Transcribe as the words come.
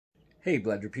Hey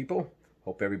Blender people,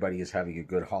 hope everybody is having a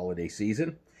good holiday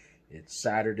season. It's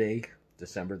Saturday,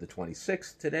 December the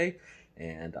 26th today,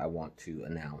 and I want to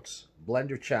announce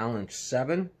Blender Challenge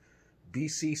 7,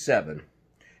 BC7,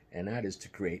 and that is to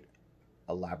create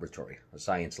a laboratory, a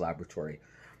science laboratory.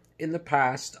 In the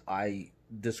past, I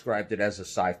described it as a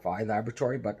sci-fi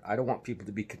laboratory, but I don't want people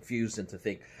to be confused and to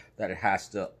think that it has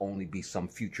to only be some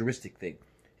futuristic thing.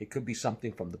 It could be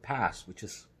something from the past, which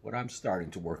is what I'm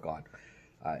starting to work on.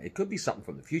 It could be something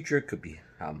from the future. It could be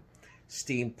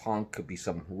steampunk, could be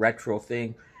some retro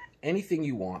thing. Anything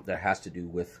you want that has to do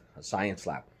with a science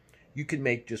lab. You can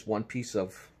make just one piece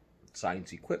of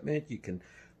science equipment. You can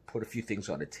put a few things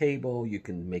on a table. You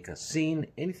can make a scene,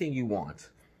 anything you want.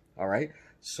 All right.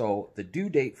 So the due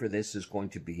date for this is going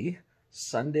to be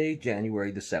Sunday, January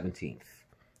the 17th.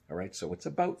 All right. So it's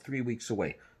about 3 weeks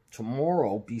away.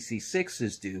 Tomorrow, BC6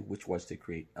 is due, which was to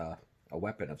create a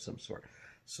weapon of some sort.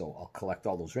 So I'll collect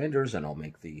all those renders and I'll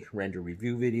make the render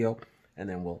review video, and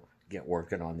then we'll get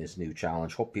working on this new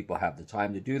challenge. Hope people have the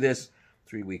time to do this.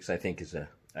 3 weeks, I think, is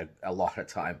a lot of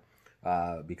time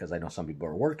because I know some people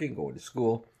are working, going to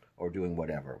school, or doing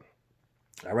whatever.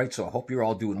 All right, so I hope you're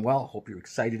all doing well. Hope you're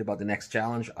excited about the next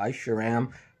challenge. I sure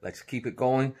am. Let's keep it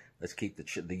going. Let's keep the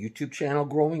YouTube channel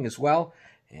growing as well.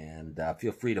 And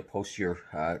feel free to post your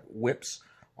whips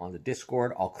on the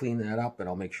Discord. I'll clean that up, and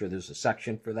I'll make sure there's a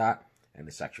section for that and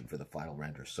a section for the final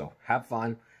render. So have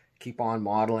fun, keep on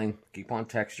modeling, keep on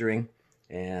texturing,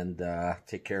 and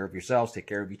take care of yourselves, take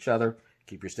care of each other,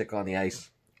 keep your stick on the ice,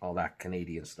 all that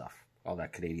Canadian stuff, all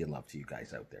that Canadian love to you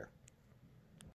guys out there.